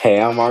Hey,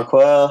 I'm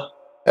Marquell,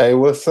 Hey,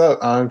 what's up?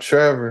 I'm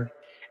Trevor,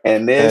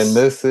 and and this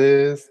this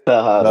is the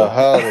The huddle.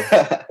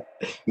 Huddle.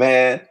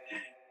 Man,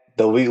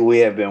 the week we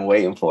have been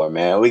waiting for,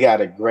 man. We got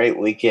a great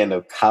weekend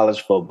of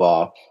college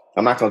football.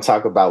 I'm not going to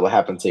talk about what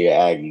happened to your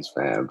Aggies,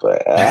 man,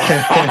 but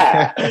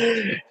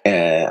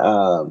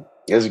and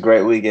it was a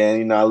great weekend.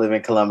 You know, I live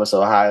in Columbus,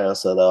 Ohio,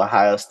 so the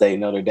Ohio State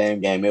Notre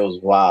Dame game, it was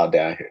wild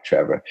down here,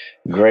 Trevor.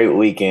 Great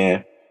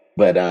weekend,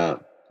 but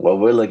what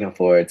we're looking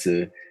forward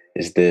to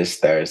is this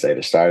Thursday,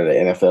 the start of the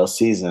NFL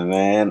season,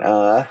 man.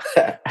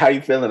 How you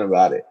feeling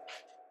about it?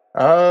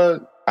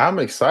 I'm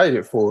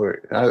excited for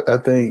it. I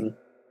think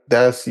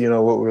that's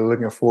what we're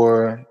looking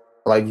for.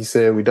 Like you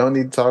said, we don't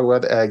need to talk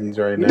about the Aggies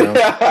right now,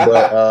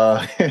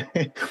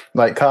 but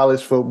like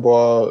college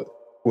football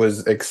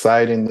was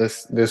exciting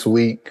this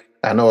week.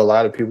 I know a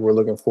lot of people were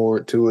looking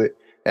forward to it,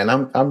 and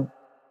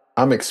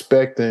I'm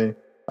expecting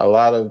a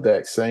lot of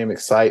that same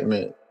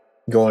excitement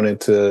going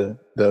into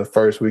the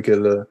first week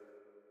of the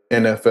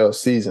NFL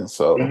season.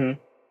 So Mhm.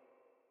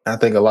 I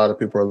think a lot of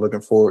people are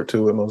looking forward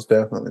to it, most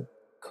definitely.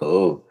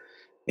 Cool.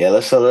 Yeah,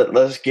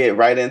 let's get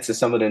right into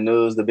some of the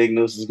news. The big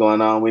news is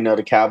going on. We know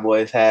the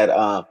Cowboys had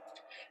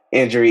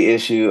injury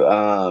issue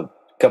a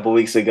couple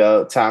weeks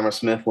ago. Tyron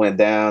Smith went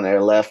down,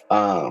 their left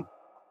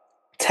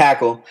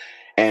tackle,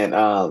 and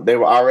they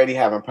were already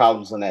having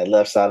problems on that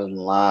left side of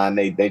the line.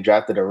 They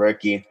drafted a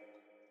rookie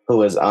who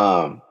was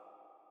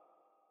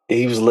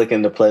he was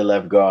looking to play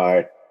left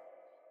guard,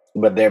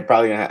 but they're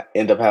probably gonna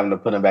end up having to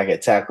put him back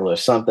at tackle or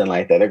something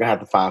like that. They're gonna have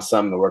to find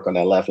something to work on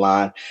that left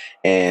line,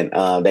 and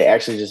they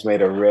actually just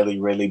made a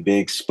really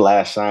big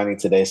splash signing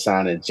today,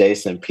 signing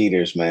Jason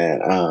Peters.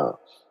 Man,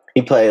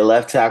 he played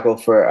left tackle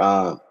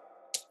for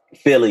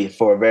Philly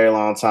for a very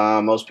long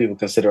time. Most people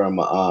consider him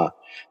a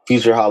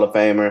future Hall of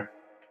Famer.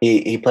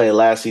 He played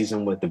last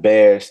season with the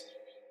Bears,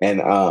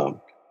 and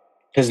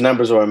his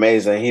numbers were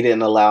amazing. He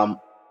didn't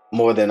allow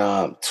more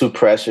than two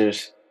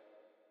pressures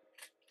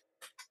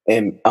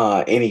in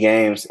any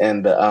games,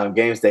 and the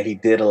games that he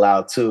did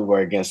allow too were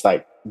against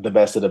like the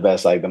best of the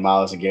best, like the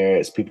Myles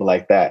Garrett's, people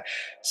like that.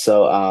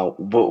 So,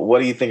 what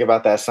do you think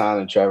about that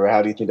signing, Trevor?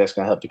 How do you think that's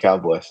going to help the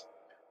Cowboys?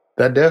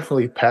 That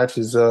definitely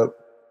patches up,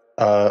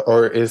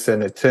 or it's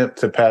an attempt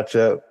to patch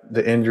up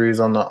the injuries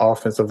on the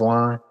offensive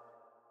line.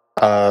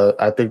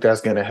 I think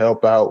that's going to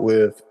help out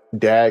with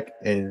Dak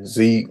and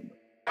Zeke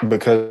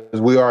because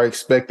we are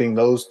expecting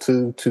those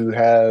two to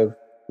have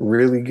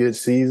really good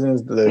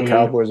seasons. The Hmm.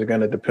 Cowboys are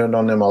going to depend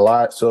on them a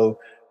lot. So,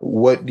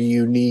 what do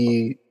you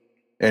need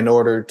in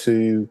order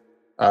to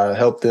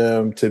help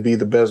them to be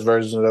the best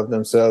version of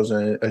themselves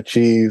and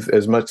achieve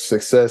as much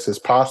success as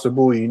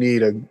possible? You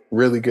need a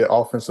really good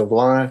offensive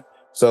line.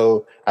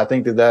 So, I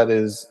think that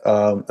is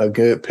a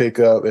good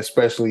pickup,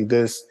 especially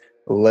this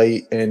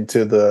late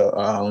into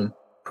the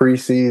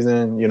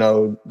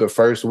preseason. The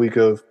first week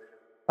of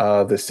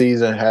the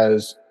season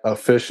has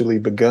officially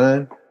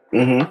begun,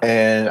 Hmm.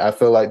 and I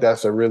feel like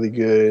that's a really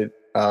good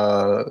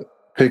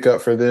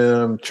pickup for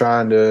them,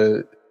 trying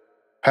to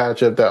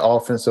patch up that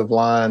offensive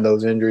line,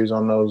 those injuries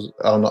on those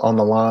on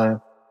the line.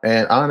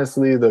 And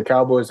honestly, the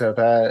Cowboys have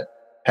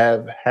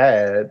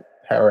had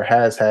or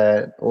has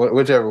had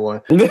whichever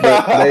one,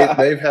 but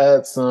they've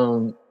had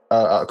some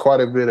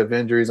quite a bit of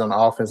injuries on the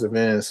offensive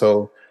end.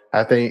 So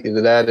I think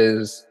that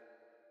is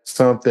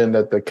something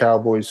that the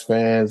Cowboys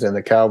fans and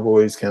the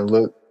Cowboys can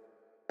look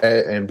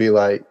at and be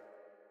like,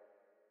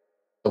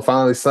 "Well,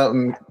 finally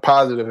something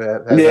positive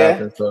has Yeah,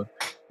 happened." So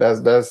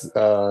that's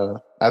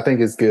I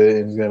think it's good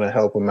and it's going to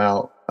help them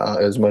out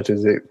as much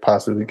as it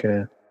possibly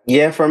can.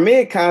 yeah. For me,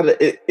 it kind of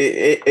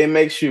it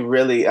makes you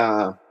really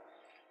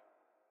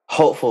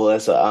hopeful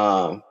as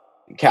a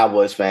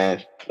Cowboys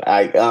fan.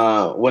 Like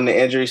when the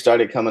injury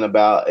started coming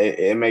about,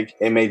 it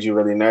made you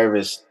really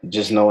nervous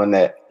just knowing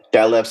that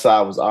that left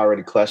side was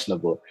already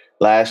questionable.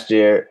 Last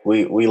year,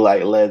 we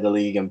like led the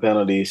league in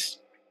penalties,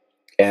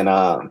 and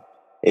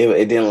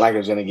it didn't like it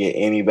was going to get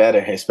any better,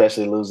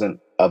 especially losing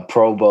a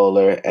Pro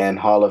Bowler and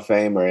Hall of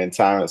Famer and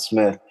Tyron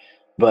Smith.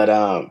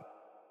 But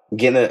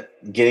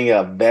getting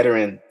a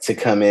veteran to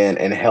come in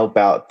and help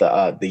out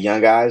the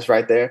young guys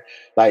right there,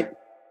 like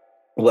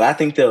what I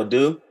think they'll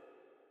do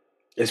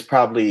is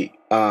probably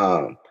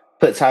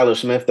put Tyler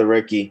Smith, the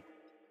rookie,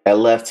 at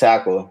left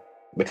tackle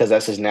because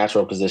that's his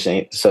natural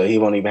position. So he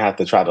won't even have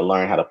to try to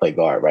learn how to play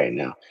guard right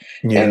now.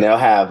 And Yeah. they'll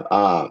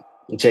have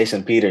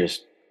Jason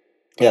Peters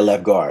at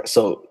left guard.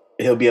 So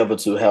he'll be able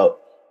to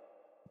help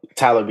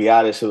Tyler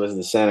Biotis, who is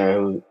the center,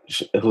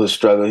 who is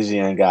struggling. He's a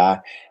young guy,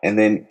 and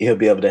then he'll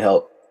be able to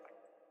help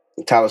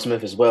Tyler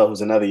Smith as well,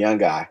 who's another young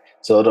guy.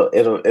 So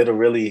it'll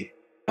really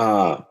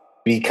uh,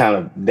 be kind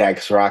of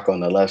Dax Rock on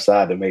the left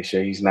side to make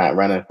sure he's not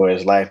running for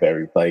his life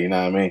every play. You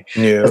know what I mean?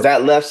 Because Yeah.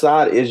 that left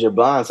side is your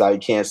blind side. You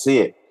can't see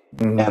it.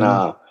 And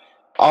Hmm.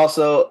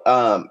 also,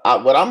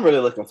 what I'm really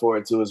looking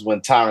forward to is when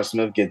Tyron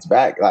Smith gets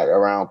back, like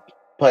around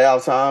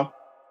playoff time,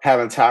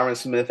 having Tyron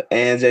Smith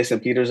and Jason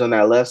Peters on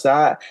that left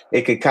side,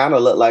 it could kind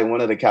of look like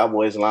one of the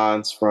Cowboys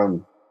lines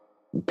from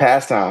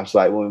past times,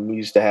 like when we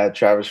used to have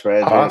Travis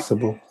Frederick,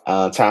 Possible.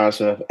 Tyron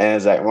Smith,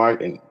 and Zach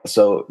Martin.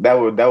 So that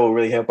would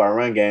really help our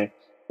run game.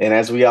 And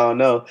as we all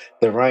know,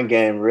 the run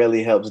game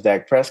really helps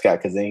Dak Prescott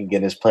because then he can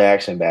get his play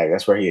action back.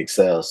 That's where he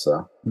excels.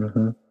 So I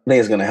think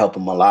it's going to help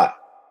him a lot.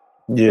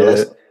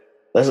 Yeah.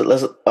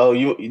 Let's. Oh,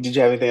 did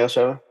you have anything else,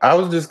 Trevor? I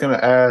was just gonna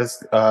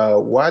ask,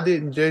 why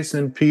didn't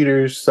Jason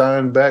Peters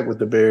sign back with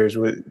the Bears?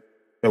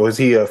 Was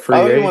he a free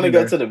agent? He want to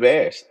go to the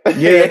Bears.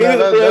 Yeah,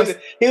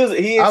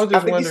 I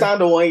think he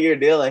signed a 1-year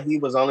deal, and he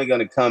was only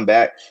going to come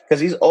back because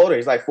he's older.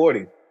 He's like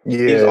 40.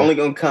 Yeah, he's only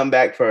going to come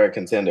back for a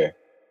contender.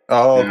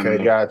 Oh,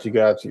 okay, got you.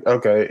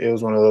 Okay, it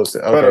was one of those.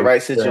 Okay, for the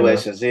right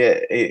situations. Yeah.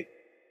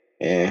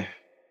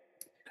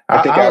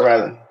 I think I'd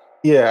rather.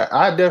 Yeah,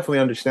 I definitely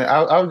understand.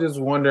 I was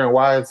just wondering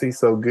why is he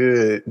so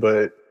good,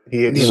 but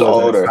he wasn't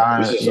older.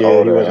 Signed. He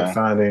wasn't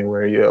signed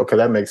anywhere. Yeah, okay,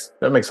 that makes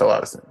a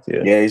lot of sense.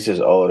 Yeah, he's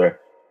just older.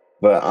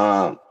 But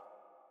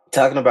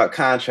talking about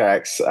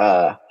contracts,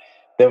 there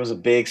was a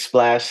big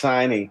splash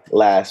signing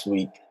last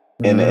week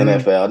in the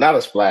NFL. Not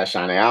a splash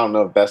signing. I don't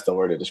know if that's the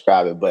word to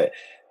describe it, but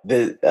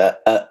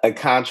a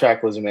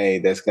contract was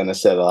made that's going to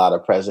set a lot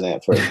of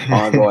precedent for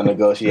ongoing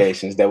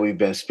negotiations that we've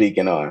been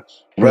speaking on.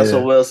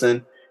 Russell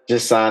Wilson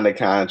just signed a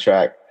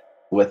contract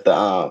with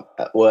the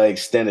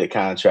extended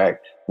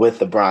contract with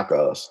the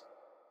Broncos.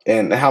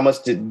 And how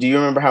much do you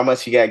remember how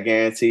much he got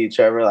guaranteed,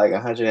 Trevor? Like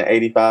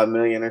 $185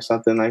 million or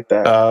something like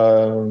that?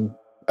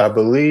 I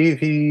believe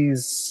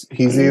he's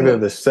either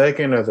the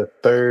second or the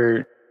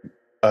third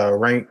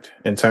ranked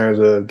in terms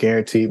of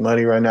guaranteed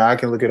money right now. I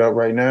can look it up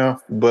right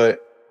now.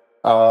 But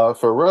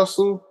for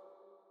Russell,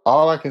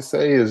 all I can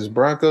say is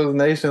Broncos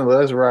Nation,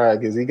 let's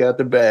ride because he got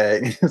the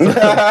bag.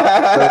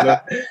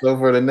 so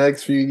for the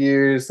next few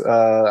years,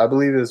 I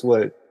believe it's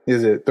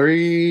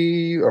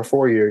 3 or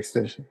 4 year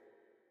extension?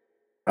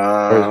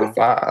 Or is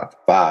it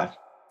 5?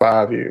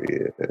 5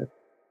 year,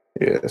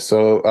 yeah.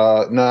 So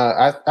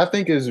I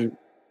think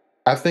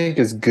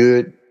it's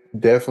good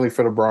definitely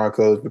for the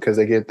Broncos because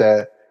they get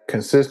that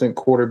consistent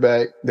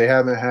quarterback. They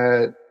haven't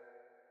had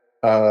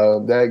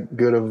that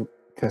good of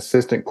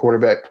consistent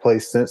quarterback play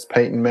since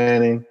Peyton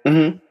Manning.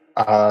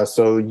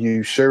 So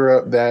you shore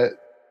up that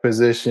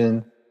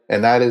position,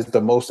 and that is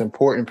the most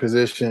important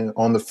position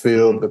on the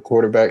field, the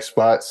quarterback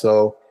spot.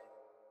 So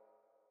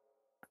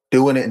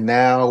doing it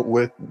now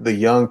with the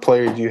young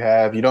players you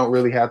have, you don't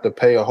really have to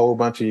pay a whole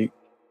bunch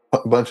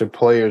of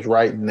players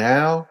right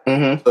now.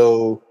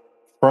 So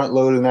front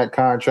loading that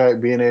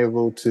contract, being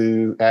able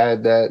to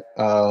add that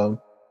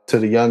to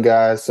the young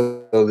guys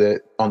so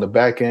that on the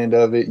back end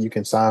of it, you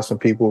can sign some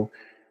people.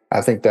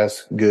 I think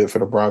that's good for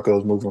the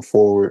Broncos moving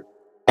forward.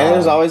 And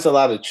there's always a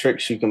lot of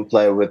tricks you can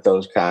play with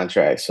those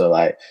contracts. So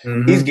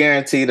he's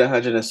guaranteed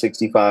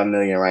 $165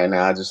 million right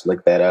now. I just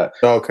looked that up.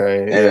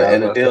 Okay.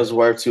 And the deal's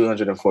worth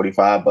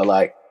 $245.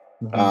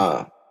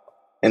 But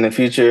in the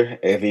future,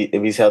 if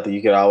he's healthy,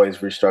 you could always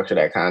restructure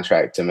that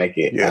contract to make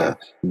it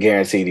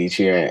guaranteed each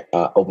year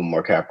and open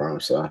more cap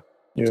room. So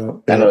I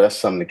know that's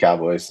something the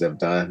Cowboys have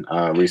done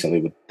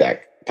recently with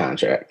that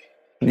contract.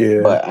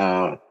 Yeah.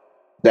 But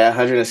that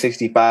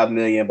 $165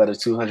 million, but a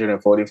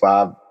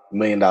 $245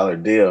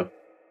 million deal.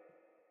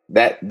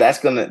 That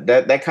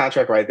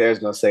contract right there is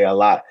gonna say a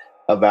lot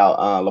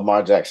about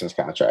Lamar Jackson's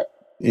contract.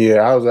 Yeah,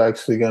 I was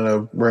actually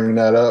gonna bring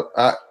that up.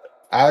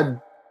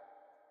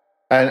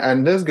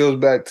 And this goes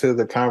back to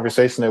the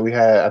conversation that we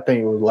had. I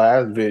think it was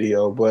last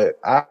video, but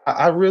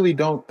I really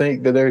don't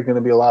think that there's gonna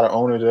be a lot of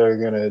owners that are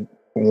gonna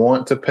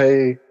want to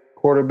pay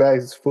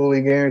quarterbacks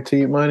fully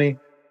guaranteed money.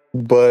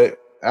 But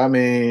I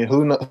mean,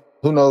 who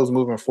knows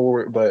moving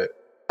forward? But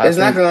it's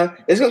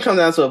gonna come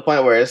down to a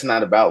point where it's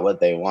not about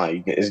what they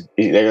want.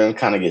 They're gonna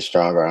kind of get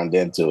stronger on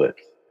into it.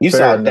 You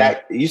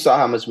saw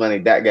how much money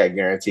Dak got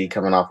guaranteed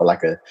coming off of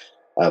like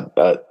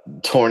a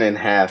torn in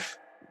half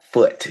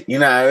foot. You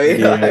know what I mean?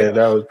 Yeah,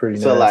 that was pretty.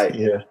 So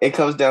nasty. It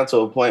comes down to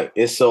a point.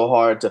 It's so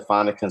hard to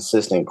find a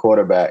consistent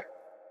quarterback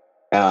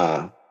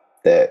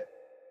that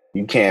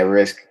you can't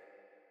risk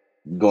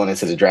going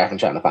into the draft and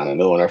trying to find a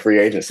new one or free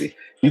agency.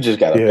 You just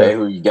gotta pay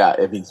who you got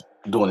if he's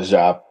doing his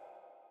job.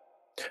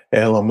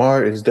 And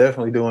Lamar is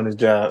definitely doing his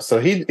job, so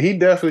he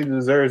definitely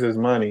deserves his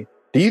money.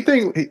 Do you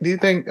think?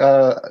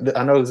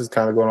 I know this is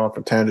kind of going on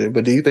for tangent,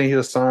 but do you think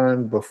he'll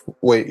sign before?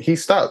 Wait, he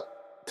stopped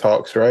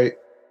talks, right?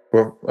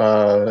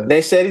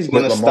 They said he's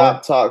going to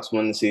stop talks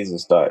when the season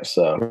starts.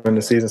 So when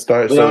the season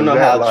starts, we don't know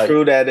how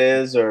true that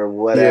is or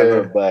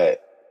whatever,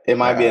 but it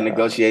might be a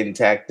negotiating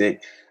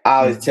tactic.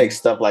 I always take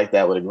stuff like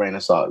that with a grain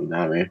of salt. You know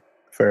what I mean?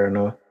 Fair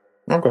enough.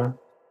 Okay. All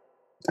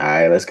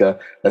right, let's go.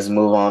 Let's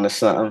move on to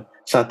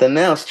something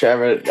else,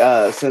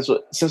 Trevor.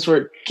 Since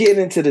we're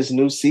getting into this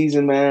new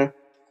season, man,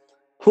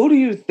 who do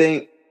you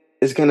think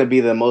is going to be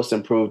the most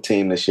improved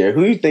team this year?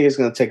 Who do you think is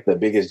going to take the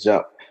biggest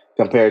jump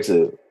compared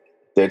to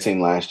their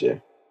team last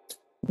year?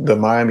 The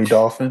Miami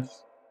Dolphins.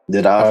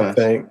 The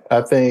Dolphins.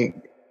 I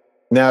think.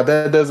 Now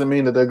that doesn't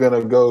mean that they're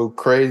going to go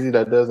crazy.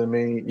 That doesn't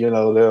mean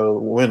they'll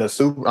win a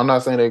Super. I'm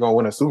not saying they're going to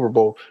win a Super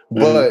Bowl,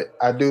 but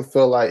I do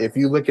feel like if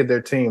you look at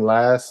their team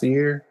last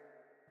year,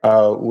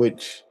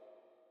 which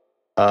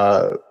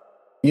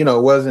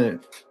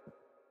wasn't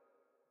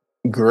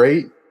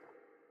great.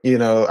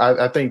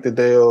 I think that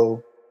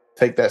they'll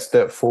take that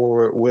step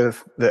forward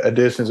with the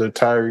additions of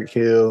Tyreek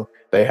Hill.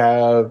 They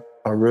have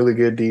a really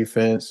good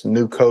defense,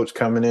 new coach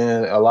coming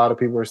in. A lot of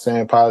people are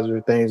saying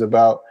positive things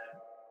about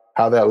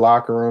how that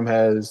locker room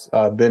has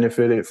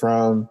benefited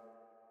from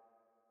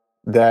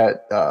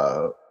that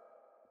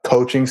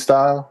coaching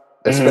style,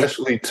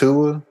 especially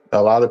Tua.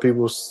 A lot of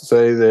people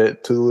say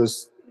that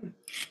Tua's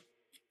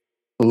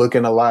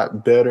looking a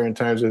lot better in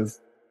terms of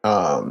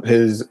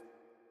his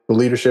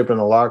leadership in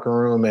the locker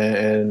room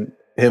and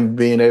him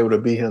being able to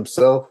be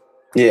himself.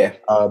 Yeah.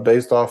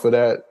 Based off of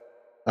that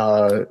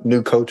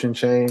new coaching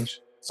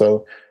change.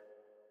 So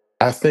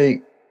I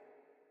think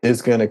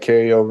it's going to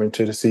carry over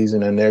into the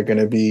season, and they're going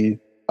to be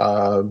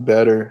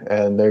better,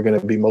 and they're going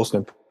to be most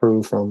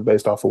improved from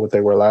based off of what they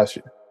were last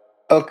year.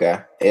 Okay.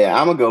 Yeah,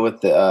 I'm gonna go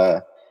with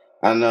the.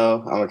 I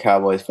know I'm a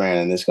Cowboys fan,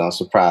 and it's gonna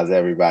surprise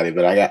everybody,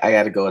 but I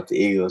got to go with the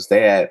Eagles.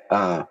 They had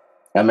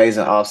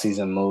amazing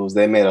offseason moves.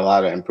 They made a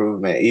lot of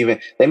improvement. Even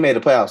they made the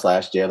playoffs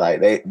last year.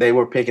 Like they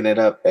were picking it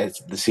up as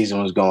the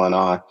season was going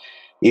on.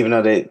 Even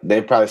though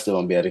they probably still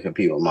won't be able to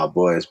compete with my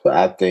boys, but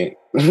I think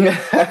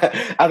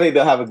I think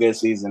they'll have a good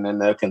season and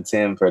they'll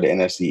contend for the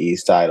NFC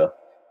East title.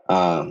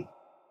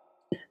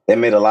 They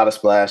made a lot of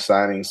splash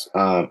signings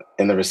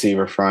in the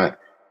receiver front.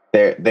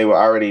 They were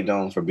already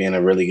known for being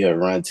a really good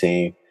run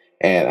team,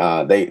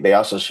 and they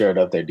also shared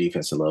up their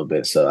defense a little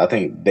bit. So I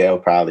think they'll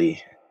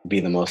probably be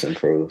the most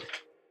improved.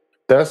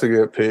 That's a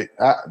good pick.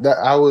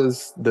 I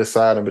was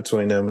deciding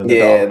between them and the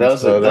Yeah,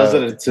 Dolphins. those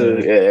are the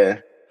two.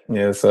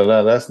 Yeah. So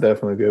that's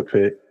definitely a good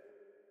pick.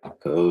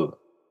 Cool.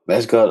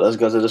 Let's go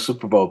to the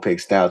Super Bowl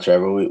picks now,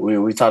 Trevor.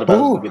 We talked about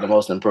who's gonna be the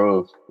most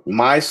improved.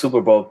 My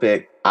Super Bowl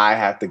pick, I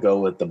have to go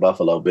with the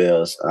Buffalo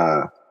Bills.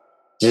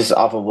 Just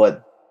off of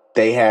what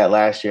they had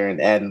last year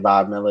and adding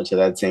Bob Miller to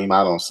that team,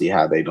 I don't see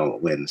how they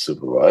don't win the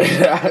Super Bowl.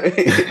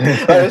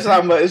 It's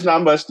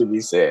not much to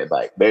be said.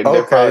 Like they're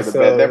probably the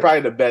best. They're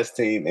probably the best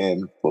team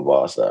in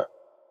football. So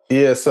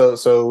yeah,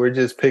 so we're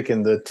just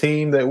picking the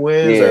team that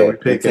wins, or we're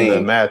picking the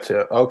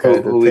matchup.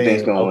 Okay, who we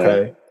think's gonna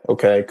win.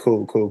 Okay,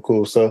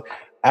 cool. So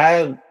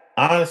I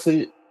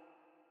honestly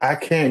I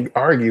can't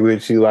argue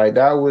with you. Like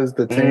that was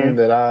the team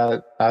that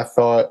I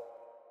thought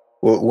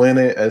would win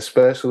it,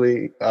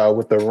 especially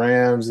with the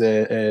Rams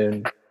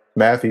and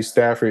Matthew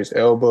Stafford's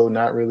elbow,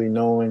 not really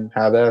knowing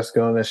how that's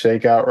going to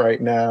shake out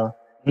right now.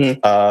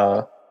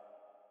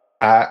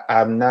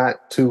 I'm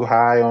not too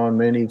high on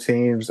many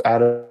teams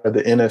out of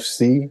the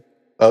NFC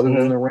other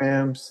than the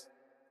Rams.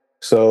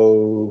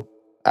 So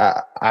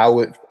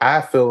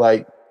I feel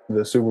like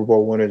the Super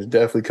Bowl winner is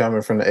definitely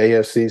coming from the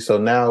AFC. So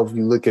now if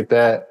you look at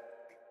that,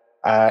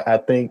 I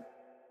think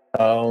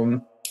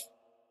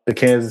the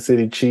Kansas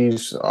City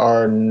Chiefs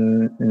are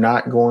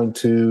not going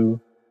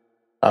to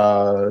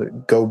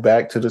go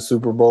back to the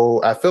Super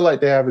Bowl. I feel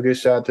like they have a good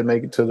shot to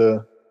make it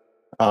to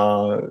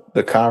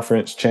the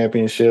conference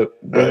championship,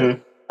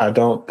 but I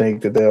don't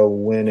think that they'll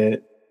win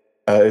it.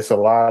 It's a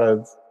lot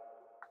of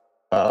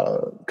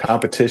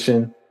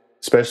competition,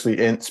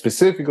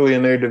 specifically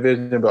in their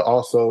division, but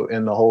also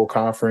in the whole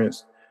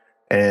conference.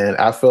 And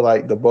I feel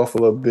like the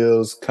Buffalo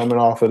Bills, coming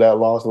off of that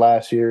loss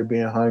last year,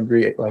 being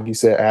hungry, like you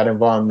said, Adam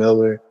Von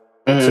Miller,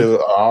 to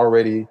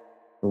already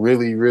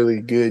really, really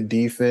good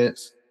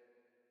defense.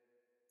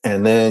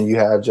 And then you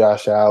have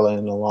Josh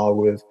Allen along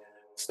with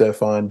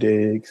Stephon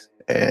Diggs.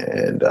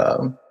 And,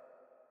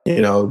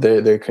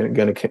 they're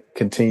going to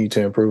continue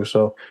to improve.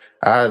 So,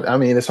 I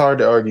mean, it's hard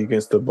to argue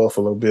against the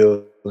Buffalo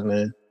Bills,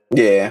 man.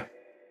 Yeah.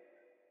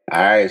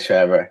 All right,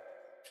 Trevor.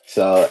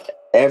 So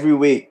every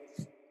week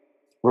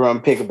we're going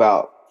to pick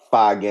about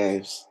 5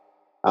 games.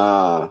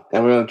 And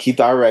we're going to keep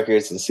our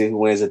records and see who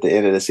wins at the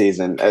end of the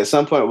season. At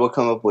some point, we'll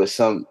come up with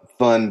some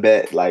fun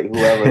bet, like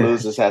whoever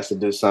loses has to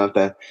do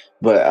something.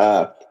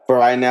 But for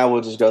right now,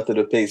 we'll just go through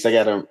the picks. I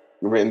got them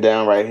written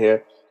down right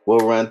here. We'll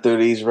run through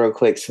these real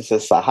quick since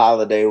it's a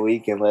holiday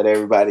week and let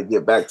everybody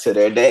get back to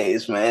their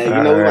days, man.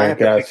 We might have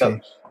to pick up.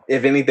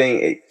 If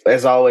anything,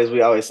 as always,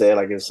 we always say,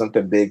 like, if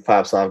something big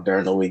pops off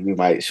during the week, we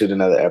might shoot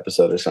another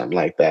episode or something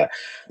like that.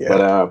 Yeah.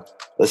 But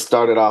let's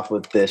start it off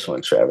with this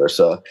one, Trevor.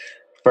 So,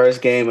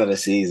 first game of the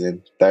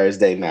season,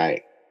 Thursday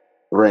night,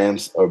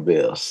 Rams or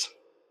Bills?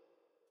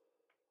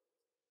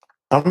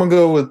 I'm going to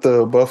go with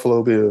the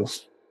Buffalo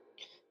Bills.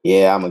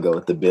 Yeah, I'm going to go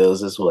with the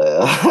Bills as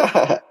well.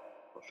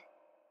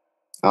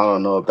 I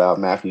don't know about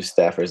Matthew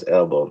Stafford's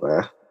elbow,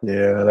 man.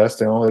 Yeah, that's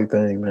the only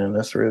thing, man.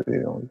 That's really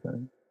the only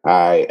thing. All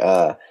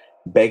right.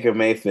 Baker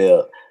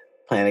Mayfield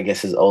playing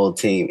against his old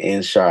team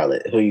in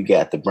Charlotte. Who you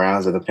got, the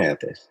Browns or the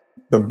Panthers?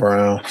 The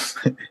Browns.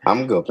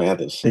 I'm going to go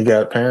Panthers. You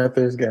got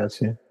Panthers? Got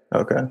you.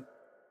 Okay.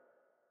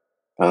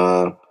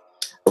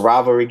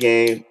 Rivalry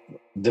game,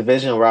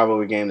 divisional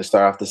rivalry game to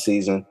start off the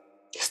season,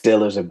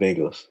 Steelers or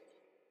Bengals?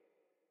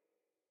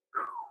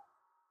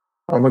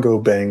 I'm going to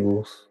go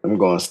Bengals. I'm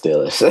going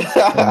Steelers.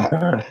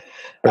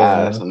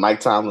 So Mike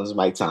Tomlin's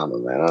Mike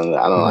Tomlin, man. I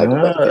don't like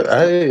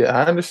the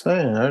I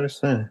understand.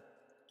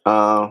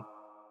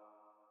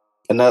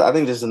 I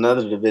think there's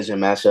another division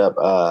matchup,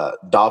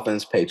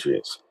 Dolphins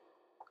Patriots.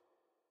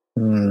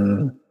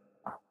 I'm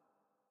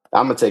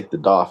gonna take the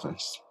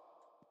Dolphins.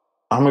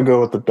 I'm gonna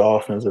go with the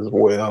Dolphins as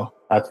well.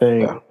 I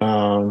think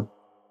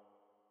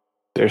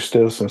there's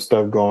still some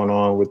stuff going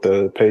on with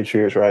the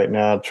Patriots right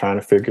now, trying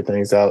to figure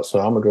things out. So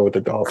I'm gonna go with the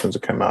Dolphins to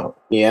come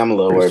out. Yeah, I'm a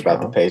little worried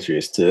about the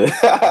Patriots too.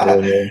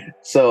 Yeah.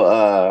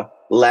 So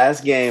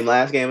last game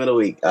of the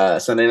week,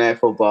 Sunday Night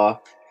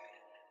Football.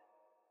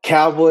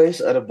 Cowboys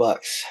or the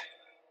Bucks?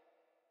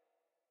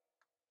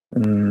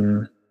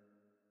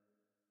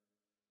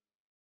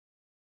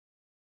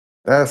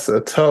 That's a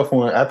tough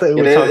one. I think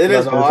we it talked is about a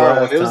this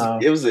hard one. last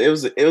time.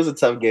 It was a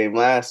tough game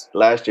last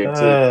year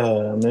too.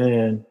 Oh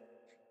man.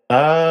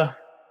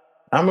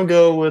 I'm gonna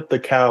go with the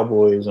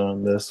Cowboys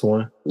on this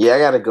one. Yeah, I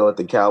gotta go with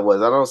the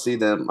Cowboys. I don't see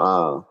them,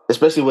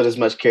 especially with as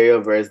much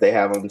carryover as they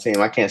have on the team.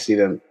 I can't see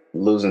them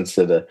losing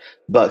to the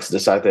Bucks to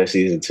start their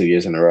season 2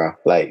 years in a row.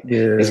 Like,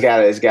 it's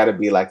gotta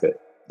be like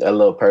a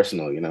little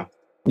personal, you know.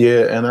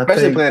 Yeah, and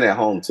especially think, playing at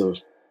home too.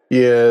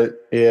 Yeah.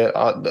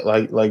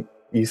 Like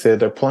you said,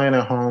 they're playing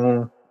at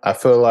home. I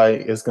feel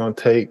like it's gonna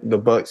take the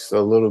Bucks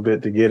a little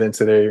bit to get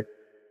into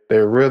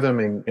their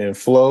rhythm and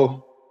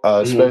flow,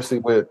 especially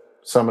with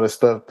some of the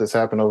stuff that's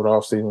happened over the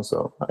offseason.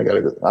 So I'm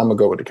gonna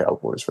go with the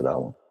Cowboys for that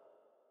one.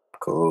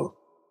 Cool.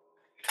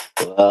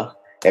 Well,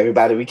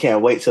 everybody, we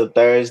can't wait till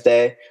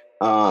Thursday.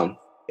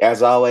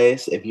 As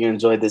always, if you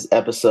enjoyed this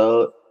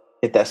episode,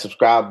 hit that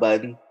subscribe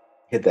button,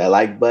 hit that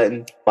like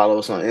button, follow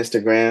us on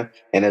Instagram,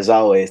 and as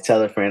always,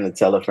 tell a friend and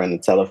tell a friend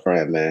and tell a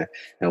friend, man.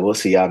 And we'll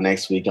see y'all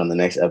next week on the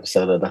next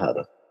episode of The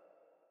Huddle.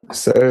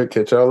 Sir,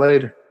 catch y'all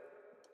later.